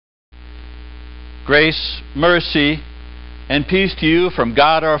Grace, mercy, and peace to you from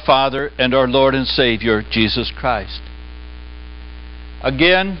God our Father and our Lord and Savior, Jesus Christ.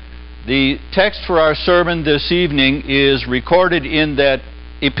 Again, the text for our sermon this evening is recorded in that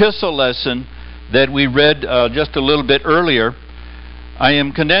epistle lesson that we read just a little bit earlier. I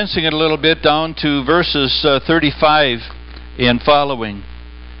am condensing it a little bit down to verses 35 and following.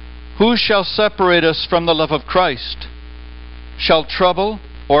 Who shall separate us from the love of Christ? Shall trouble,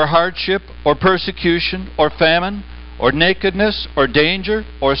 or hardship, or persecution, or famine, or nakedness, or danger,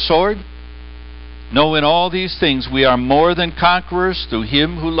 or sword? No, in all these things we are more than conquerors through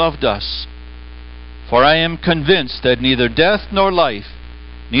Him who loved us. For I am convinced that neither death nor life,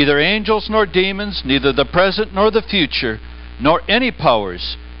 neither angels nor demons, neither the present nor the future, nor any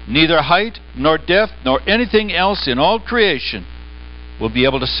powers, neither height nor depth, nor anything else in all creation will be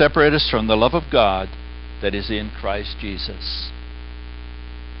able to separate us from the love of God that is in Christ Jesus.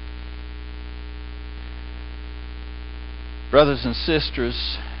 Brothers and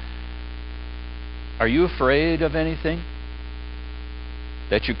sisters, are you afraid of anything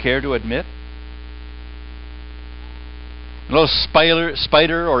that you care to admit? A little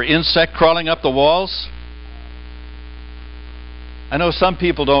spider or insect crawling up the walls? I know some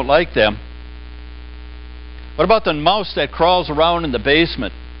people don't like them. What about the mouse that crawls around in the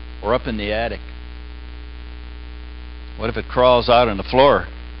basement or up in the attic? What if it crawls out on the floor?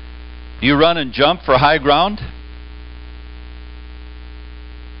 Do you run and jump for high ground?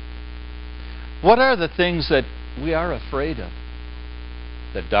 What are the things that we are afraid of?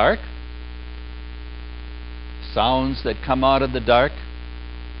 The dark? Sounds that come out of the dark?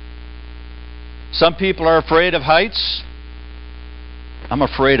 Some people are afraid of heights. I'm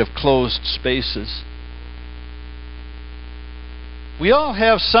afraid of closed spaces. We all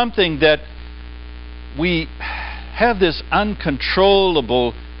have something that we have this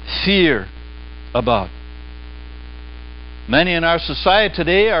uncontrollable fear about. Many in our society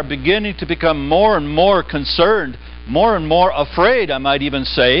today are beginning to become more and more concerned, more and more afraid, I might even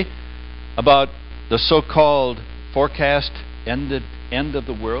say, about the so-called forecast end of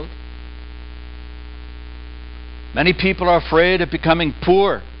the world. Many people are afraid of becoming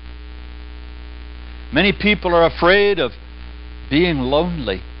poor. Many people are afraid of being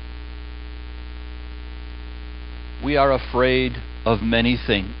lonely. We are afraid of many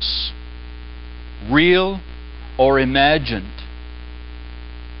things, real or imagined.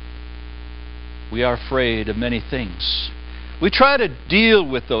 We are afraid of many things. We try to deal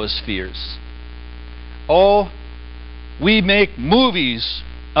with those fears. Oh, we make movies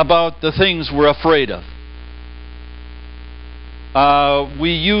about the things we're afraid of.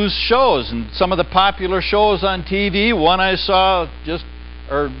 We use shows, and some of the popular shows on TV. One I saw just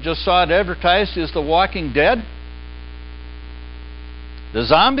saw it advertised is The Walking Dead. The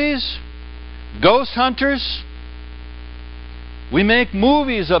zombies, ghost hunters. We make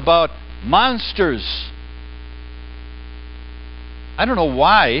movies about monsters. I don't know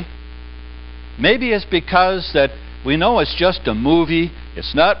why. Maybe it's because that we know it's just a movie,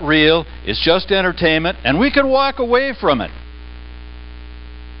 it's not real, it's just entertainment, and we can walk away from it.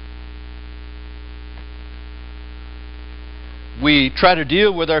 We try to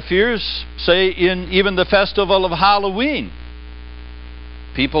deal with our fears, say, in even the festival of Halloween.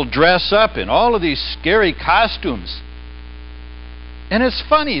 People dress up in all of these scary costumes. And it's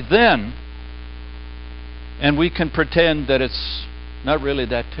funny then, and we can pretend that it's not really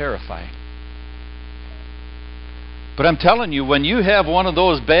that terrifying. But I'm telling you, when you have one of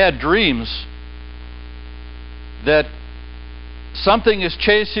those bad dreams that something is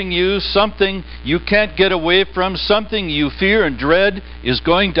chasing you, something you can't get away from, something you fear and dread is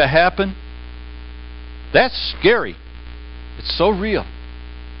going to happen, that's scary. It's so real.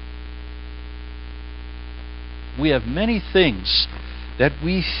 We have many things that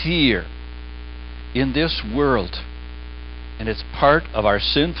we fear in this world, and it's part of our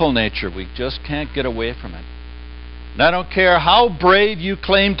sinful nature. We just can't get away from it. And I don't care how brave you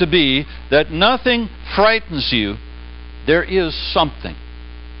claim to be, that nothing frightens you, there is something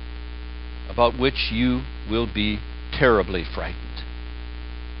about which you will be terribly frightened.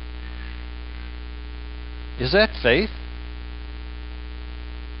 Is that faith?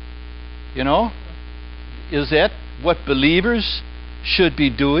 You know, is that what believers should be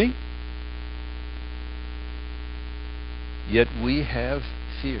doing? Yet we have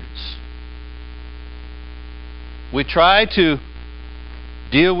fears. We try to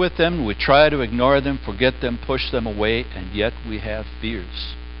deal with them, we try to ignore them, forget them, push them away, and yet we have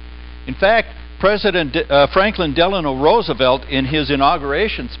fears. In fact, President Franklin Delano Roosevelt, in his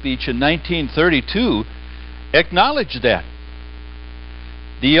inauguration speech in 1932, acknowledged that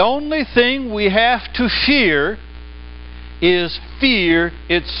The only thing we have to fear is fear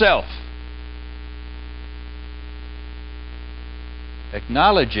itself.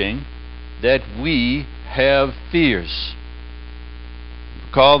 Acknowledging that we have fears.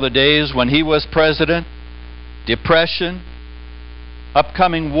 Recall the days when he was president, depression,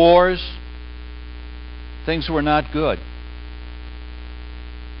 upcoming wars. Things were not good.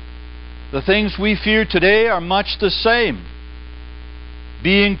 The things we fear today are much the same.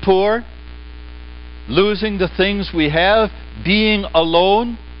 Being poor, losing the things we have, being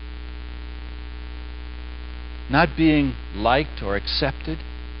alone, not being liked or accepted.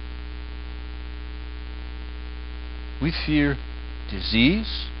 We fear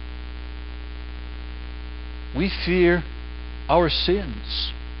disease. We fear our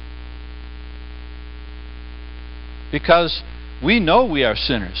sins. Because we know we are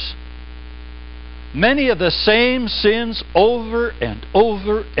sinners. Many of the same sins over and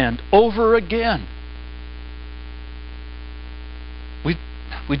over and over again.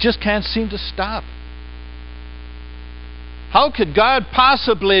 We just can't seem to stop. How could God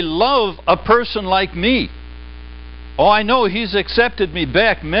possibly love a person like me? Oh, I know He's accepted me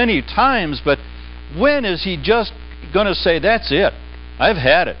back many times, but when is He just going to say, that's it, I've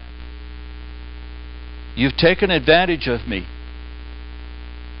had it? You've taken advantage of me.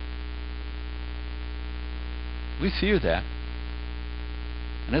 We fear that.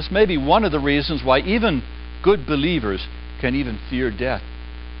 And this may be one of the reasons why even good believers can even fear death.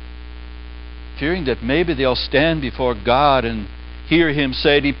 Fearing that maybe they'll stand before God and hear Him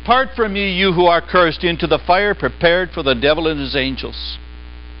say, "Depart from me, you who are cursed, into the fire prepared for the devil and his angels."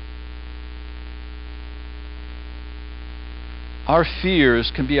 Our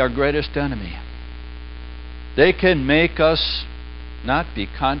fears can be our greatest enemy. They can make us not be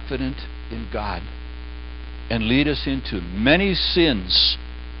confident in God and lead us into many sins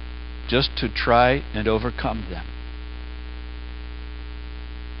just to try and overcome them.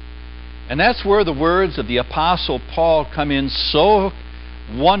 And that's where the words of the Apostle Paul come in so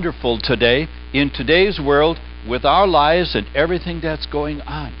wonderful today, in today's world, with our lives and everything that's going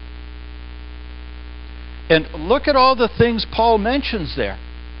on. And look at all the things Paul mentions there.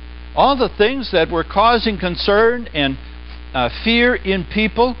 All the things that were causing concern and fear in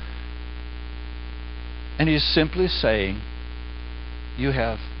people. And he's simply saying, you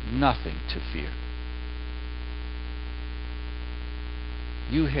have nothing to fear.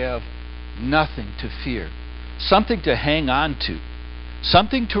 You have nothing to fear. Something to hang on to.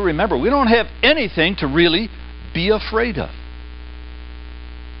 Something to remember. We don't have anything to really be afraid of.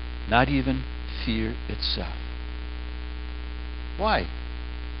 Not even fear itself. Why?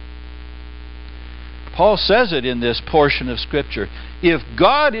 Paul says it in this portion of Scripture. If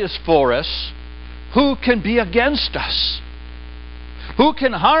God is for us, who can be against us? Who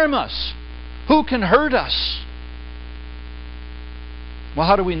can harm us? Who can hurt us? Well,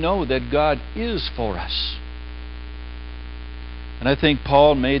 how do we know that God is for us? And I think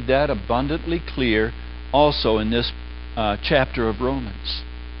Paul made that abundantly clear also in this chapter of Romans.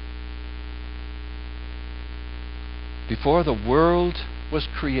 Before the world was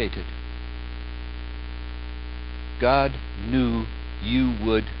created, God knew you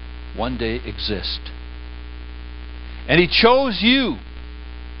would one day exist. And He chose you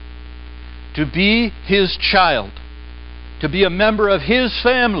to be His child, to be a member of His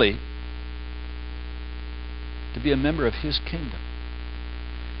family, to be a member of His kingdom.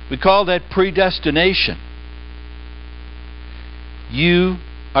 We call that predestination. You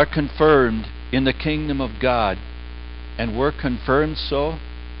are confirmed in the kingdom of God, and were confirmed so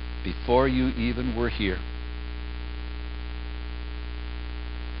before you even were here.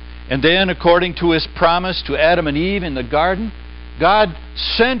 And then, according to His promise to Adam and Eve in the garden, God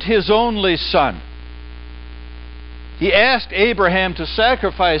sent His only Son. He asked Abraham to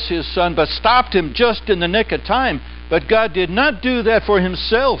sacrifice his son, but stopped him just in the nick of time. But God did not do that for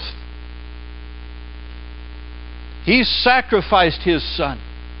Himself. He sacrificed His Son.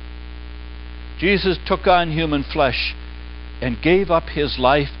 Jesus took on human flesh and gave up His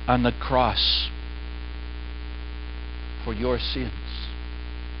life on the cross for your sins.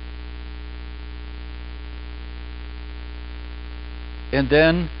 And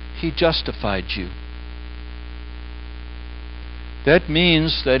then He justified you. That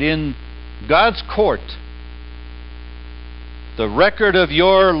means that in God's court, the record of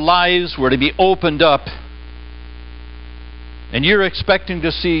your lives were to be opened up. And you're expecting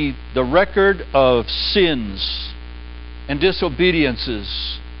to see the record of sins and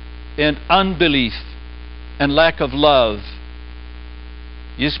disobediences and unbelief and lack of love.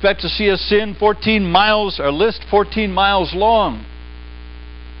 You expect to see a sin 14 miles, or list 14 miles long.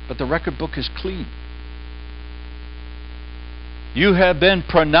 but the record book is clean. You have been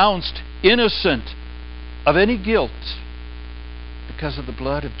pronounced innocent of any guilt because of the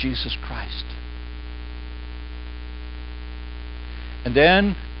blood of Jesus Christ. And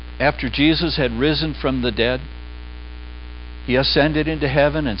then, after Jesus had risen from the dead, He ascended into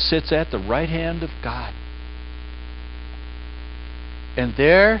heaven and sits at the right hand of God. And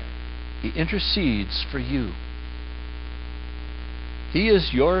there He intercedes for you. He is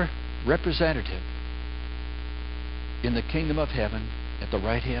your representative in the kingdom of heaven at the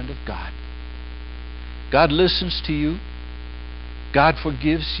right hand of God. God listens to you. God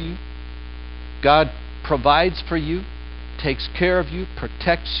forgives you. God provides for you, takes care of you,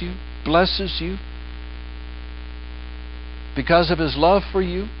 protects you, blesses you because of His love for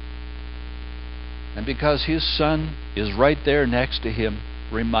you and because His Son is right there next to Him,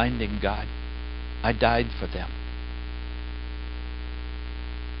 reminding God, I died for them.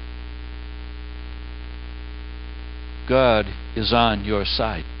 God is on your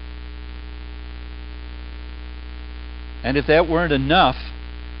side. And if that weren't enough,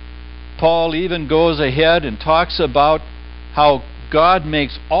 Paul even goes ahead and talks about how God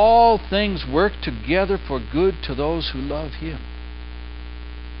makes all things work together for good to those who love Him.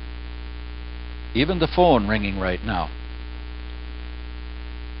 Even the phone ringing right now.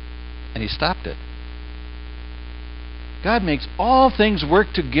 And he stopped it. God makes all things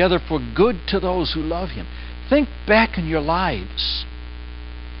work together for good to those who love Him. Think back in your lives.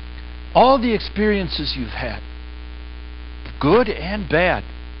 All the experiences you've had, good and bad.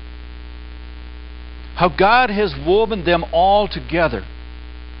 How God has woven them all together.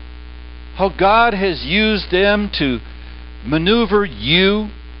 How God has used them to maneuver you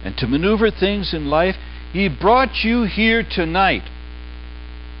and to maneuver things in life. He brought you here tonight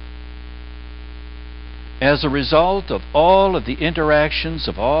as a result of all of the interactions,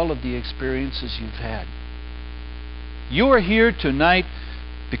 of all of the experiences you've had. You are here tonight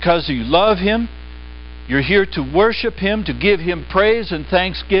because you love Him. You're here to worship Him, to give Him praise and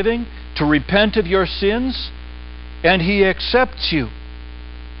thanksgiving, to repent of your sins, and He accepts you.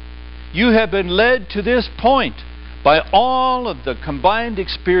 You have been led to this point by all of the combined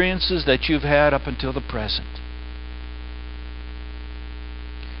experiences that you've had up until the present.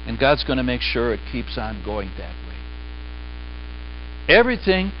 And God's going to make sure it keeps on going that way.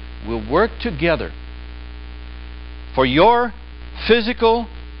 Everything will work together for your physical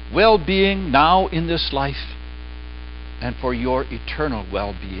well-being now in this life and for your eternal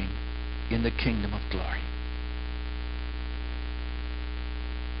well-being in the kingdom of glory.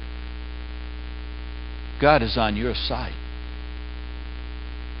 God is on your side.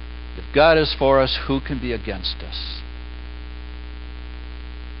 If God is for us, who can be against us?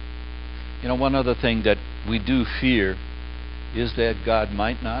 You know, one other thing that we do fear is that God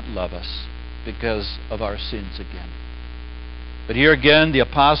might not love us because of our sins again. But here again, the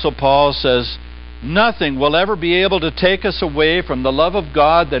Apostle Paul says, nothing will ever be able to take us away from the love of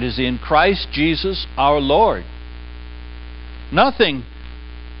God that is in Christ Jesus our Lord. Nothing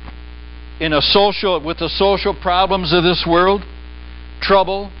with the social problems of this world,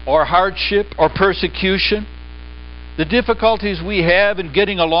 trouble or hardship or persecution, the difficulties we have in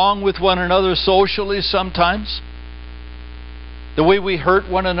getting along with one another socially sometimes, the way we hurt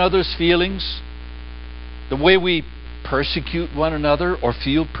one another's feelings, the way we persecute one another or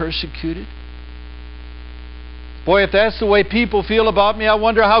feel persecuted. Boy, if that's the way people feel about me, I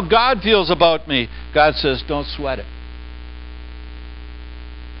wonder how God feels about me. God says, don't sweat it.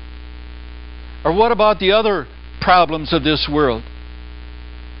 Or what about the other problems of this world?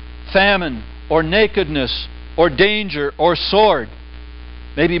 Famine, or nakedness, or danger, or sword.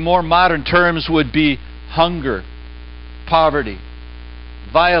 Maybe more modern terms would be hunger, poverty,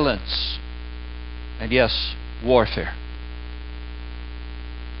 violence, and yes, warfare.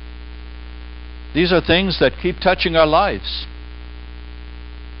 These are things that keep touching our lives.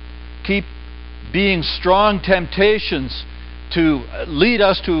 Keep being strong temptations to lead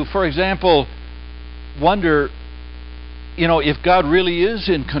us to, for example, wonder, if God really is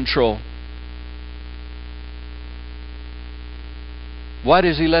in control. Why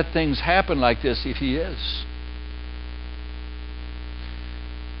does He let things happen like this if He is?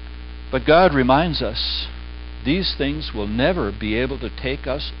 But God reminds us, these things will never be able to take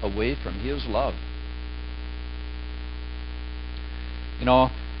us away from His love.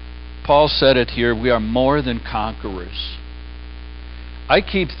 Paul said it here, we are more than conquerors. I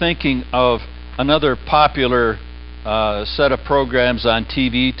keep thinking of another popular set of programs on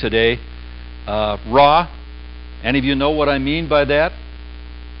TV today, Raw. Any of you know what I mean by that?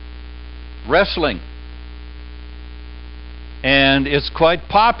 Wrestling. and it's quite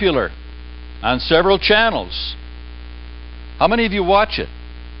popular on several channels. How many of you watch it?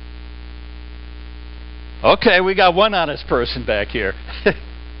 Okay, we got one honest person back here.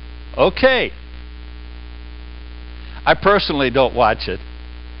 Okay. I personally don't watch it,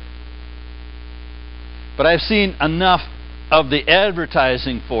 but I've seen enough of the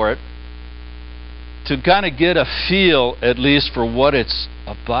advertising for it to kind of get a feel, at least, for what it's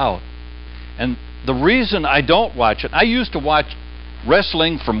about. And the reason I don't watch it, I used to watch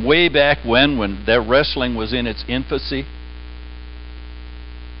wrestling from way back when that wrestling was in its infancy.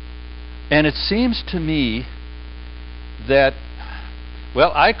 And it seems to me that,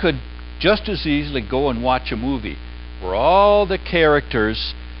 well, I could just as easily go and watch a movie where all the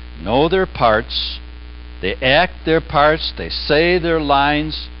characters know their parts, they act their parts, they say their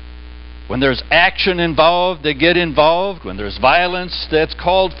lines. When there's action involved, they get involved. When there's violence that's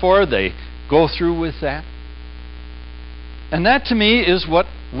called for, they go through with that. And that, to me, is what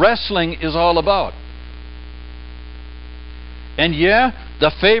wrestling is all about. And yeah,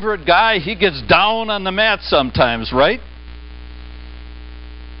 the favorite guy, he gets down on the mat sometimes, right?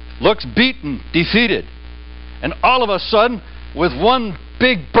 Looks beaten, defeated. And all of a sudden, with one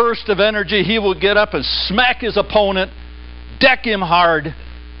big burst of energy, he will get up and smack his opponent, deck him hard,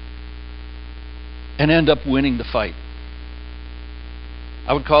 and end up winning the fight.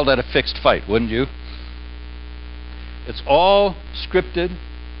 I would call that a fixed fight, wouldn't you? It's all scripted,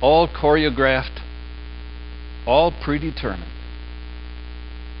 all choreographed, all predetermined.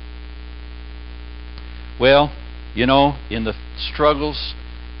 Well, you know, in the struggles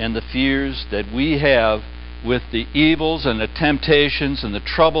and the fears that we have with the evils and the temptations and the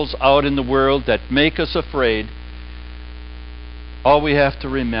troubles out in the world that make us afraid, all we have to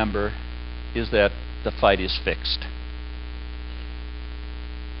remember is that the fight is fixed.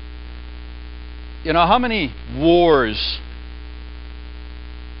 You know, how many wars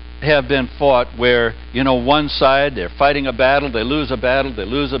have been fought where, you know, one side, they're fighting a battle, they lose a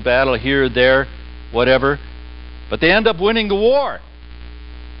battle here, there, whatever, but they end up winning the war.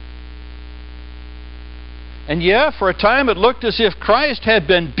 And yeah, for a time it looked as if Christ had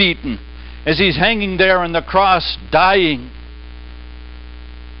been beaten as he's hanging there on the cross dying.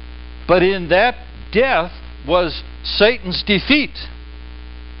 But in that death was Satan's defeat.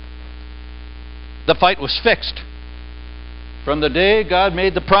 The fight was fixed. From the day God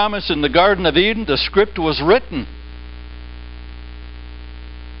made the promise in the Garden of Eden, the script was written.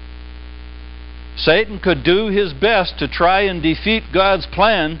 Satan could do his best to try and defeat God's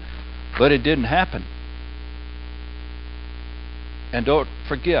plan, but it didn't happen. And don't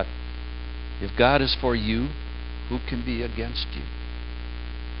forget, if God is for you, who can be against you?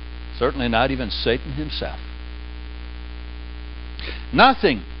 Certainly not even Satan himself.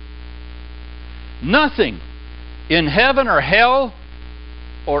 Nothing in heaven or hell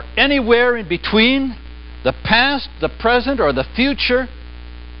or anywhere in between, the past, the present, or the future,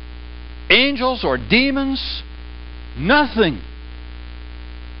 angels or demons, nothing.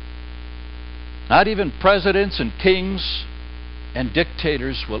 Not even presidents and kings and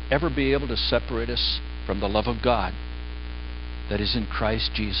dictators will ever be able to separate us from the love of God that is in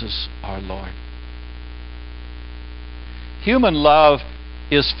Christ Jesus our Lord. Human love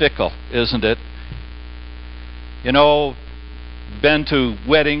is fickle, isn't it? You know, been to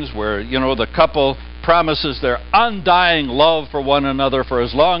weddings where, you know, the couple promises their undying love for one another for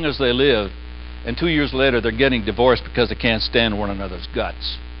as long as they live, and 2 years later they're getting divorced because they can't stand one another's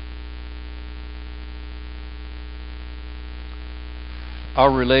guts.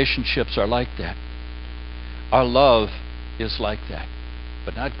 Our relationships are like that. Our love is like that,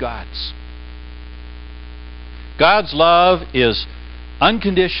 but not God's. God's love is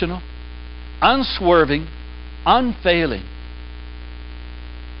unconditional, unswerving, unfailing.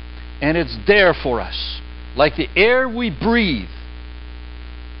 And it's there for us, like the air we breathe.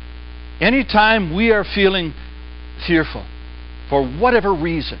 Anytime we are feeling fearful, for whatever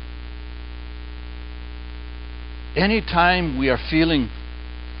reason, anytime we are feeling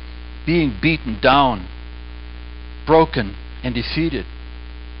being beaten down, broken, and defeated,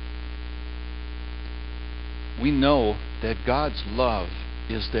 we know that God's love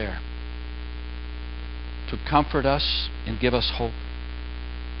is there to comfort us and give us hope,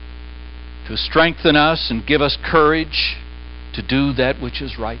 to strengthen us and give us courage to do that which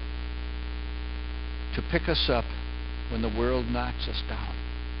is right, to pick us up when the world knocks us down.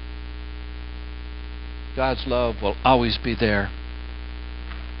 God's love will always be there.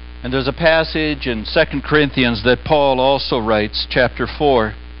 And there's a passage in 2 Corinthians that Paul also writes, chapter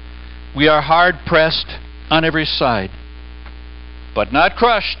 4. We are hard pressed on every side, but not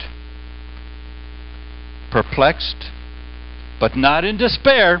crushed, perplexed, but not in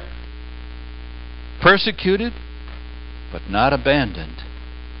despair. Persecuted, but not abandoned.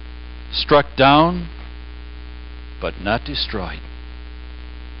 Struck down, but not destroyed.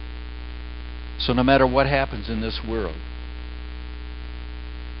 So no matter what happens in this world,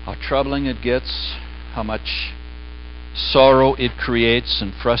 how troubling it gets, how much sorrow it creates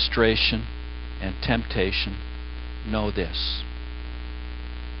and frustration and temptation, know this: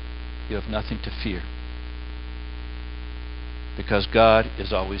 you have nothing to fear, because God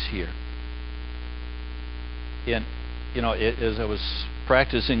is always here. And as I was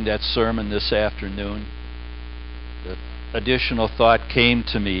practicing that sermon this afternoon, the additional thought came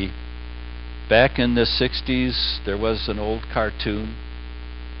to me. Back in the 60s, there was an old cartoon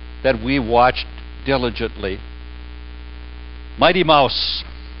that we watched diligently. Mighty Mouse.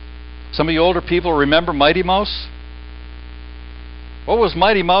 Some of you older people remember Mighty Mouse? What was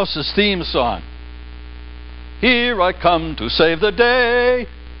Mighty Mouse's theme song? Here I come to save the day.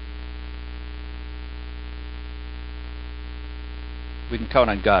 We can count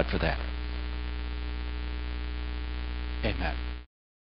on God for that. Amen.